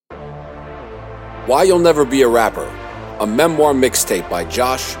Why You'll Never Be a Rapper, a memoir mixtape by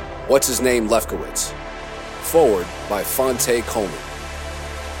Josh, Whutsiznaim Lefkowitz. Forward by Fonte Coleman.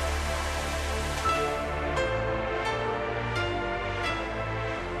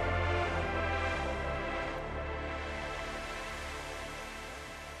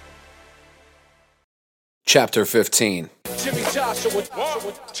 Chapter 15. JimmieJoshua.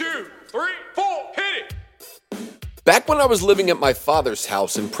 1, 2, 3, 4, hit it! Back when I was living at my father's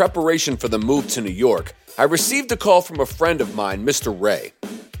house in preparation for the move to New York, I received a call from a friend of mine, Mr. Ray.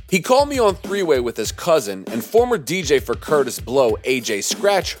 He called me on three-way with his cousin and former DJ for Curtis Blow, AJ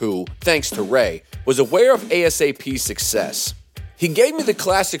Scratch, who, thanks to Ray, was aware of ASAP's success. He gave me the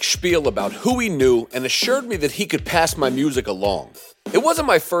classic spiel about who he knew and assured me that he could pass my music along. It wasn't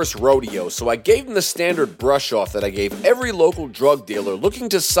my first rodeo, so I gave him the standard brush-off that I gave every local drug dealer looking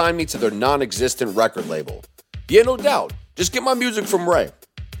to sign me to their non-existent record label. Yeah, no doubt, just get my music from Ray.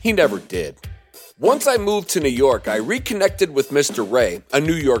 He never did. Once I moved to New York, I reconnected with Mr. Ray, a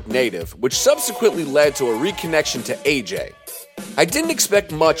New York native, which subsequently led to a reconnection to AJ. I didn't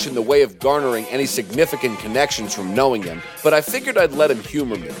expect much in the way of garnering any significant connections from knowing him, but I figured I'd let him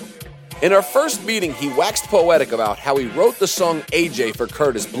humor me. In our first meeting, he waxed poetic about how he wrote the song AJ for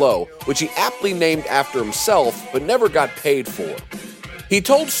Curtis Blow, which he aptly named after himself, but never got paid for. He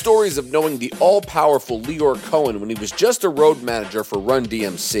told stories of knowing the all-powerful Leor Cohen when he was just a road manager for Run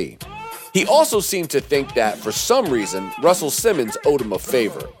DMC. He also seemed to think that, for some reason, Russell Simmons owed him a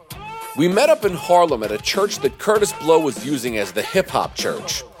favor. We met up in Harlem at a church that Curtis Blow was using as the hip-hop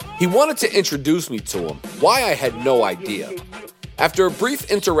church. He wanted to introduce me to him, why I had no idea. After a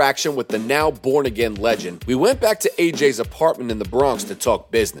brief interaction with the now born-again legend, we went back to AJ's apartment in the Bronx to talk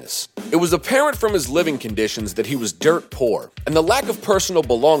business. It was apparent from his living conditions that he was dirt poor, and the lack of personal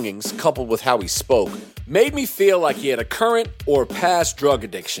belongings, coupled with how he spoke, made me feel like he had a current or past drug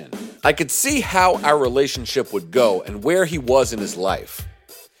addiction. I could see how our relationship would go and where he was in his life.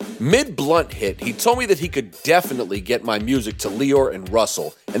 Mid-blunt hit, he told me that he could definitely get my music to Leor and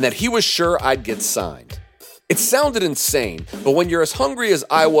Russell, and that he was sure I'd get signed. It sounded insane, but when you're as hungry as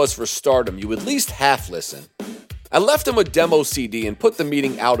I was for stardom, you at least half listen. I left him a demo CD and put the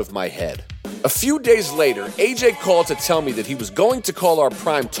meeting out of my head. A few days later, AJ called to tell me that he was going to call our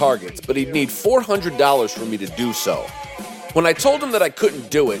prime targets, but he'd need $400 for me to do so. When I told him that I couldn't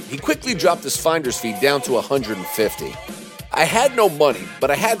do it, he quickly dropped his finder's fee down to $150. I had no money,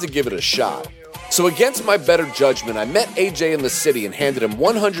 but I had to give it a shot. So against my better judgment, I met AJ in the city and handed him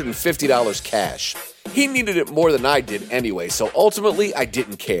 $150 cash. He needed it more than I did anyway, so ultimately I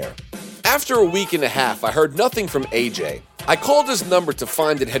didn't care. After a week and a half, I heard nothing from AJ. I called his number to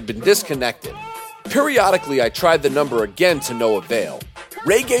find it had been disconnected. Periodically, I tried the number again to no avail.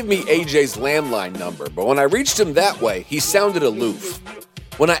 Ray gave me AJ's landline number, but when I reached him that way, he sounded aloof.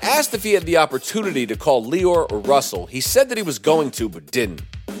 When I asked if he had the opportunity to call Leor or Russell, he said that he was going to, but didn't.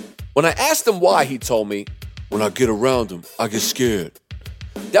 When I asked him why, he told me, "When I get around him, I get scared."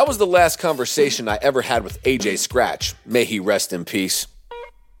 That was the last conversation I ever had with AJ Scratch. May he rest in peace.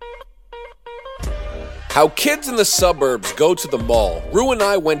 How kids in the suburbs go to the mall, Rue and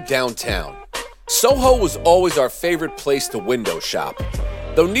I went downtown. Soho was always our favorite place to window shop.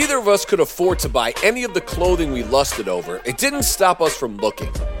 Though neither of us could afford to buy any of the clothing we lusted over, it didn't stop us from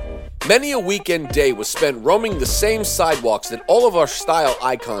looking. Many a weekend day was spent roaming the same sidewalks that all of our style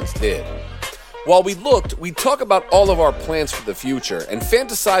icons did. While we looked, we'd talk about all of our plans for the future and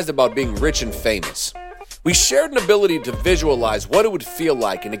fantasized about being rich and famous. We shared an ability to visualize what it would feel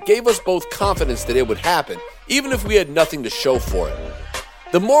like, and it gave us both confidence that it would happen, even if we had nothing to show for it.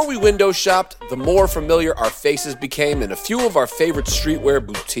 The more we window shopped, the more familiar our faces became in a few of our favorite streetwear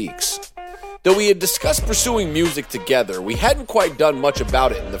boutiques. Though we had discussed pursuing music together, we hadn't quite done much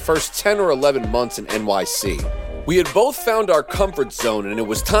about it in the first 10 or 11 months in NYC. We had both found our comfort zone, and it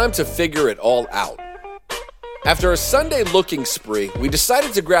was time to figure it all out. After a Sunday looking spree, we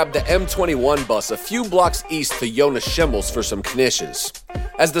decided to grab the M21 bus a few blocks east to Jonas Schimmel's for some knishes.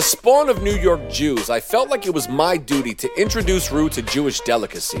 As the spawn of New York Jews, I felt like it was my duty to introduce Rue to Jewish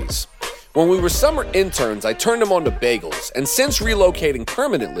delicacies. When we were summer interns, I turned him on to bagels, and since relocating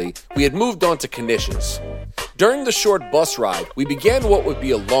permanently, we had moved on to knishes. During the short bus ride, we began what would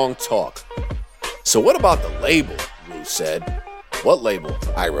be a long talk. "So what about the label?" Rue said. "What label?"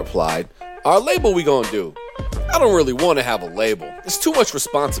 I replied. "Our label we gonna do." "I don't really want to have a label. It's too much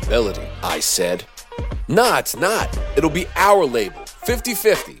responsibility," I said. "Nah, it's not. It'll be our label,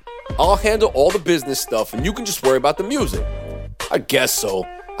 50-50. I'll handle all the business stuff and you can just worry about the music." "I guess so.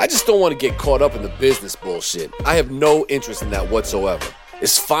 I just don't want to get caught up in the business bullshit. I have no interest in that whatsoever."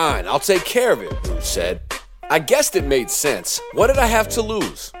 "It's fine. I'll take care of it," Rue said. I guessed it made sense. What did I have to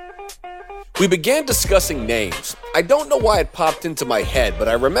lose? We began discussing names. I don't know why it popped into my head, but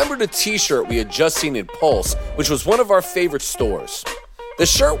I remembered a t-shirt we had just seen in Pulse, which was one of our favorite stores. The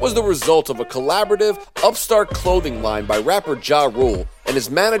shirt was the result of a collaborative, upstart clothing line by rapper Ja Rule and his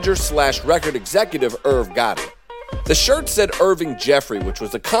manager/record executive Irv Gotti. The shirt said Irving Jeffrey, which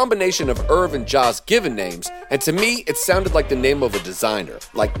was a combination of Irv and Ja's given names, and to me, it sounded like the name of a designer,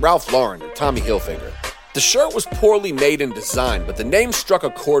 like Ralph Lauren or Tommy Hilfiger. The shirt was poorly made and designed, but the name struck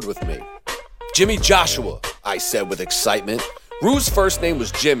a chord with me. JimmieJoshua, I said with excitement. Rue's first name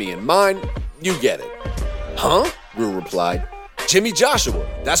was Jimmy, and mine, you get it. Huh? Rue replied.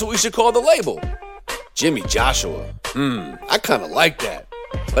 JimmieJoshua, that's what we should call the label. JimmieJoshua, I kinda like that.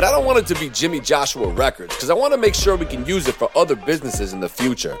 But I don't want it to be JimmieJoshua Records, because I want to make sure we can use it for other businesses in the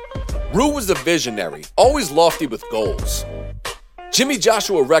future. Rue was a visionary, always lofty with goals.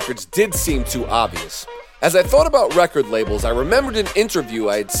 JimmieJoshua Records did seem too obvious. As I thought about record labels, I remembered an interview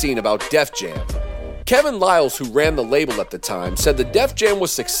I had seen about Def Jam. Kevin Liles, who ran the label at the time, said the Def Jam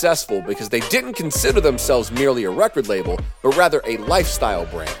was successful because they didn't consider themselves merely a record label, but rather a lifestyle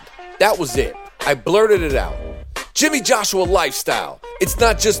brand. That was it. I blurted it out. JimmieJoshua Lifestyle. It's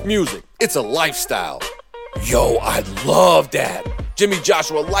not just music, it's a lifestyle. Yo, I love that.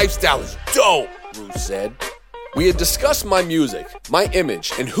 JimmieJoshua Lifestyle is dope, Rue said. We had discussed my music, my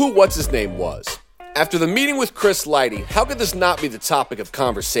image, and who Whutsiznaim was. After the meeting with Chris Lighty, how could this not be the topic of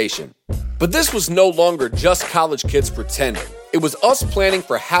conversation? But this was no longer just college kids pretending. It was us planning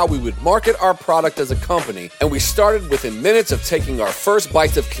for how we would market our product as a company, and we started within minutes of taking our first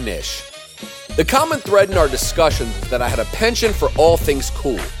bites of knish. The common thread in our discussions was that I had a penchant for all things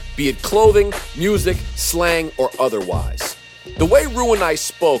cool, be it clothing, music, slang, or otherwise. The way Rue and I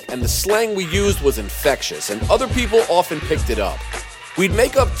spoke and the slang we used was infectious, and other people often picked it up. We'd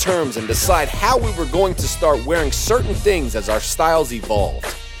make up terms and decide how we were going to start wearing certain things as our styles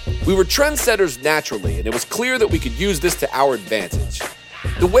evolved. We were trendsetters naturally, and it was clear that we could use this to our advantage.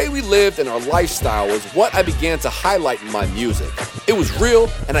 The way we lived and our lifestyle was what I began to highlight in my music. It was real,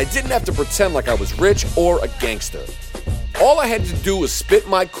 and I didn't have to pretend like I was rich or a gangster. All I had to do was spit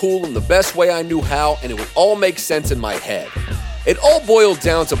my cool in the best way I knew how, and it would all make sense in my head. It all boiled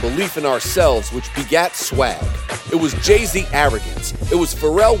down to belief in ourselves, which begat swag. It was Jay-Z arrogance. It was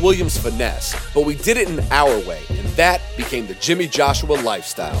Pharrell Williams finesse, but we did it in our way, and that became the JimmieJoshua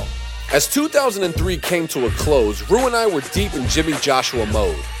lifestyle. As 2003 came to a close, Rue and I were deep in JimmieJoshua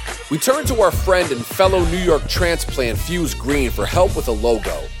mode. We turned to our friend and fellow New York transplant Fuse Green for help with a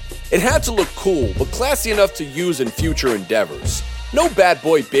logo. It had to look cool, but classy enough to use in future endeavors. No bad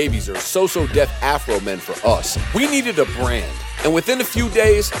boy babies or so-so deaf Afro men for us. We needed a brand, and within a few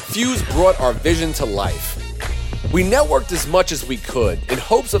days, Fuse brought our vision to life. We networked as much as we could in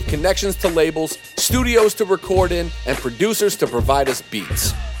hopes of connections to labels, studios to record in, and producers to provide us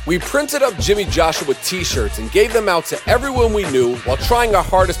beats. We printed up JimmieJoshua t-shirts and gave them out to everyone we knew while trying our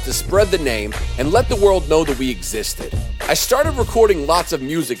hardest to spread the name and let the world know that we existed. I started recording lots of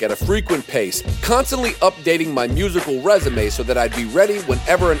music at a frequent pace, constantly updating my musical resume so that I'd be ready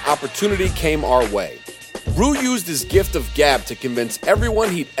whenever an opportunity came our way. Rue used his gift of gab to convince everyone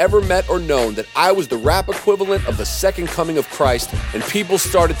he'd ever met or known that I was the rap equivalent of the second coming of Christ, and people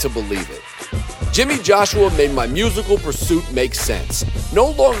started to believe it. JimmieJoshua made my musical pursuit make sense.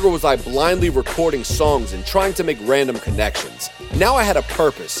 No longer was I blindly recording songs and trying to make random connections. Now I had a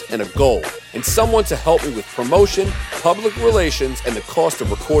purpose and a goal, and someone to help me with promotion, public relations, and the cost of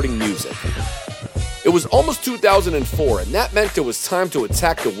recording music. It was almost 2004, and that meant it was time to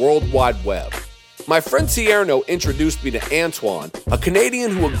attack the World Wide Web. My friend Tierno introduced me to Antoine, a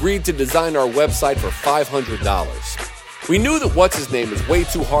Canadian who agreed to design our website for $500. We knew that Whutsiznaim was way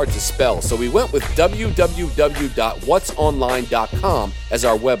too hard to spell, so we went with www.whutsonline.com as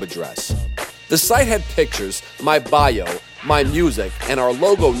our web address. The site had pictures, my bio, my music, and our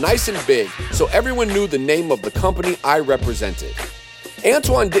logo nice and big, so everyone knew the name of the company I represented.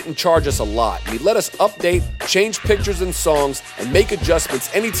 Antoine didn't charge us a lot, and he let us update, change pictures and songs, and make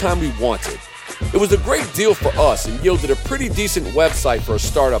adjustments anytime we wanted. It was a great deal for us and yielded a pretty decent website for a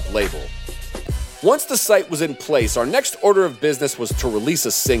startup label. Once the site was in place, our next order of business was to release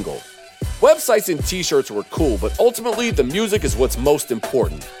a single. Websites and t-shirts were cool, but ultimately the music is what's most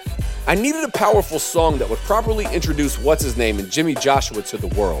important. I needed a powerful song that would properly introduce Whutsiznaim and JimmieJoshua to the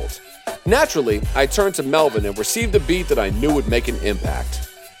world. Naturally, I turned to Melvin and received a beat that I knew would make an impact.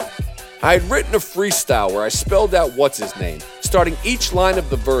 I had written a freestyle where I spelled out Whutsiznaim, starting each line of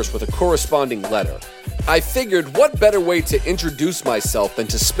the verse with a corresponding letter. I figured what better way to introduce myself than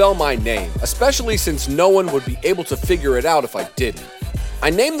to spell my name, especially since no one would be able to figure it out if I didn't. I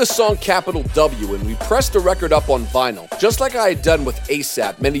named the song Capital W and we pressed the record up on vinyl, just like I had done with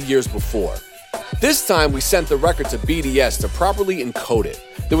ASAP many years before. This time, we sent the record to BDS to properly encode it.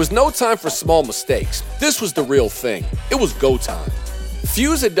 There was no time for small mistakes. This was the real thing. It was go time.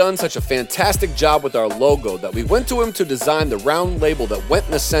 Fuse had done such a fantastic job with our logo that we went to him to design the round label that went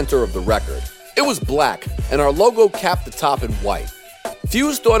in the center of the record. It was black, and our logo capped the top in white.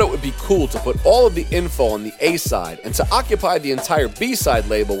 Fuse thought it would be cool to put all of the info on the A side and to occupy the entire B side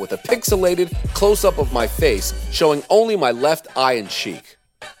label with a pixelated close-up of my face showing only my left eye and cheek.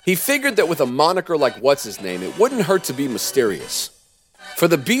 He figured that with a moniker like Whutsiznaim, it wouldn't hurt to be mysterious. For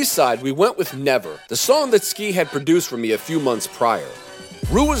the B side, we went with Never, the song that Ski had produced for me a few months prior.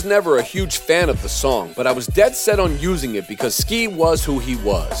 Rue was never a huge fan of the song, but I was dead set on using it because Ski was who he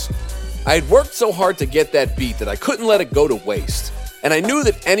was. I had worked so hard to get that beat that I couldn't let it go to waste. And I knew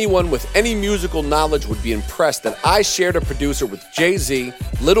that anyone with any musical knowledge would be impressed that I shared a producer with Jay-Z,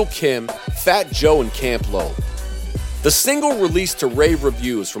 Lil' Kim, Fat Joe, and Camp Lo. The single released to rave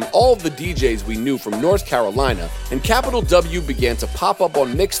reviews from all of the DJs we knew from North Carolina, and Capital W began to pop up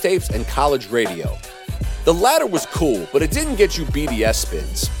on mixtapes and college radio. The latter was cool, but it didn't get you BDS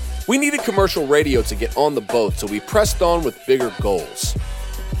spins. We needed commercial radio to get on the boat, so we pressed on with bigger goals.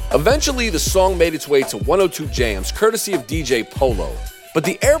 Eventually, the song made its way to 102 Jams, courtesy of DJ Polo, but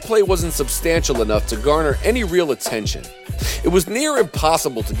the airplay wasn't substantial enough to garner any real attention. It was near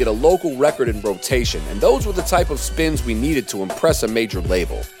impossible to get a local record in rotation, and those were the type of spins we needed to impress a major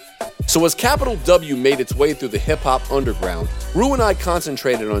label. So as Capital W made its way through the hip-hop underground, Rue and I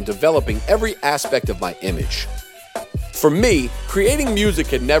concentrated on developing every aspect of my image. For me, creating music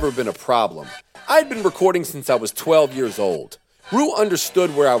had never been a problem. I had been recording since I was 12 years old. Rue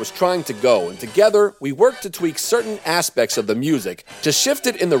understood where I was trying to go, and together, we worked to tweak certain aspects of the music to shift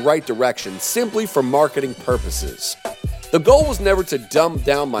it in the right direction simply for marketing purposes. The goal was never to dumb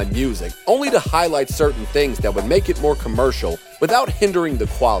down my music, only to highlight certain things that would make it more commercial without hindering the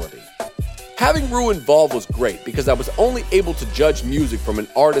quality. Having Rue involved was great because I was only able to judge music from an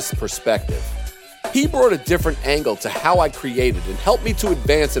artist's perspective. He brought a different angle to how I created and helped me to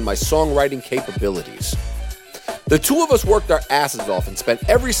advance in my songwriting capabilities. The two of us worked our asses off and spent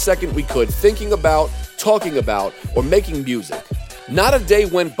every second we could thinking about, talking about, or making music. Not a day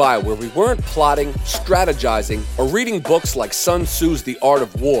went by where we weren't plotting, strategizing, or reading books like Sun Tzu's The Art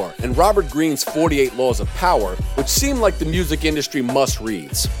of War and Robert Greene's 48 Laws of Power, which seemed like the music industry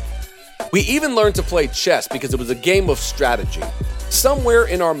must-reads. We even learned to play chess because it was a game of strategy. Somewhere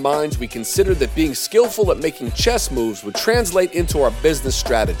in our minds, we considered that being skillful at making chess moves would translate into our business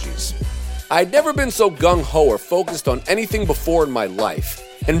strategies. I had never been so gung-ho or focused on anything before in my life,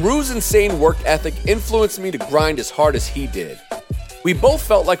 and Rue's insane work ethic influenced me to grind as hard as he did. We both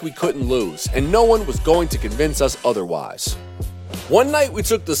felt like we couldn't lose, and no one was going to convince us otherwise. One night we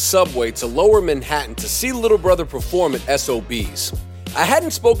took the subway to Lower Manhattan to see Little Brother perform at SOB's. I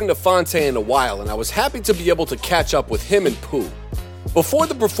hadn't spoken to Fonte in a while, and I was happy to be able to catch up with him and Pooh. Before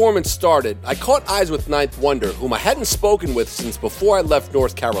the performance started, I caught eyes with Ninth Wonder, whom I hadn't spoken with since before I left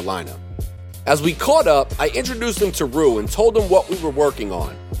North Carolina. As we caught up, I introduced him to Rue and told him what we were working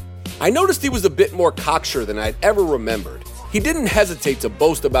on. I noticed he was a bit more cocksure than I'd ever remembered. He didn't hesitate to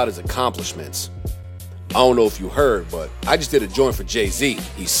boast about his accomplishments. "I don't know if you heard, but I just did a joint for Jay-Z,"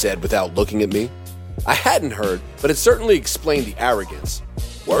 he said without looking at me. I hadn't heard, but it certainly explained the arrogance.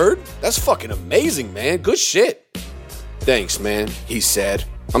 "Word? That's fucking amazing, man. Good shit." "Thanks, man," he said.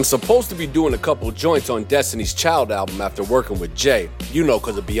 "I'm supposed to be doing a couple joints on Destiny's Child album after working with Jay, you know,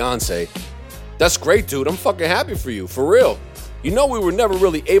 'cause of Beyonce." "That's great, dude. I'm fucking happy for you, for real. You know we were never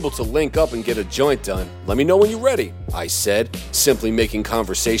really able to link up and get a joint done. Let me know when you're ready," I said, simply making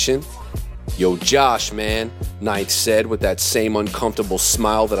conversation. "Yo, Josh, man," Ninth said with that same uncomfortable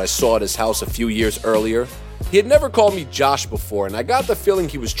smile that I saw at his house a few years earlier. He had never called me Josh before, and I got the feeling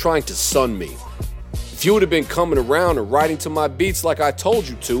he was trying to sun me. "If you would have been coming around and writing to my beats like I told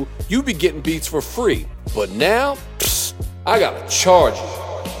you to, you'd be getting beats for free. But now, I gotta charge you."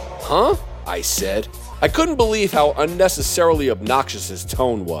 "Huh?" I said. I couldn't believe how unnecessarily obnoxious his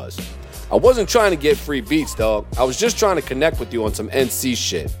tone was. "I wasn't trying to get free beats, dog. I was just trying to connect with you on some NC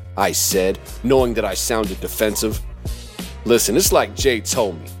shit," I said, knowing that I sounded defensive. "Listen, it's like Jay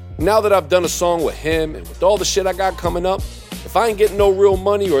told me. Now that I've done a song with him and with all the shit I got coming up, if I ain't getting no real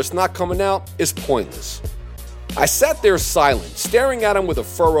money or it's not coming out, it's pointless." I sat there silent, staring at him with a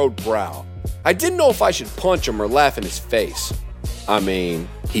furrowed brow. I didn't know if I should punch him or laugh in his face. "I mean,"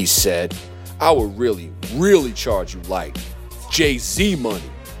 he said, "I would really, really charge you like Jay-Z money."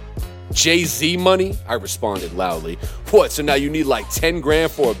 "Jay-Z money?" I responded loudly. "What, so now you need like 10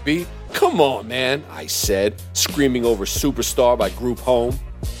 grand for a beat? Come on, man," I said, screaming over Superstar by Group Home.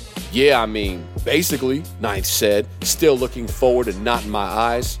 "Yeah, I mean, basically," Ninth said, still looking forward and not in my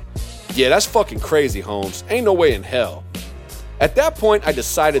eyes. Yeah, that's fucking crazy, Holmes. Ain't no way in hell. At that point, I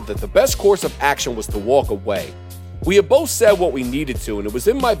decided that the best course of action was to walk away. We had both said what we needed to, and it was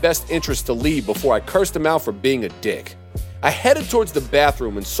in my best interest to leave before I cursed him out for being a dick. I headed towards the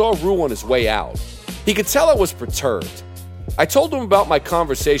bathroom and saw Rue on his way out. He could tell I was perturbed. I told him about my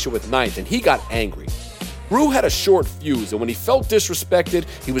conversation with Ninth, and he got angry. Rue had a short fuse, and when he felt disrespected,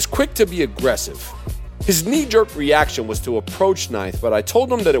 he was quick to be aggressive. His knee-jerk reaction was to approach Ninth, but I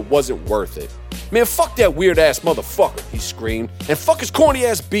told him that it wasn't worth it. Man, fuck that weird-ass motherfucker, he screamed, and fuck his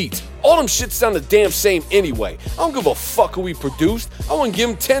corny-ass beats. All them shit sound the damn same anyway. I don't give a fuck who he produced. I wouldn't give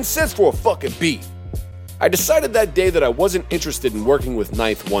him 10 cents for a fucking beat. I decided that day that I wasn't interested in working with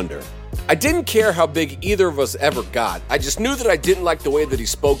Ninth Wonder. I didn't care how big either of us ever got. I just knew that I didn't like the way that he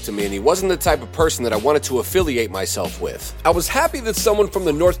spoke to me, and he wasn't the type of person that I wanted to affiliate myself with. I was happy that someone from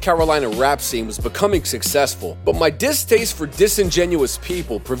the North Carolina rap scene was becoming successful, but my distaste for disingenuous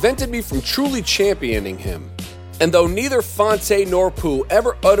people prevented me from truly championing him. And though neither Fonte nor Pooh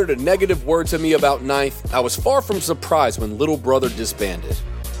ever uttered a negative word to me about Ninth, I was far from surprised when Little Brother disbanded.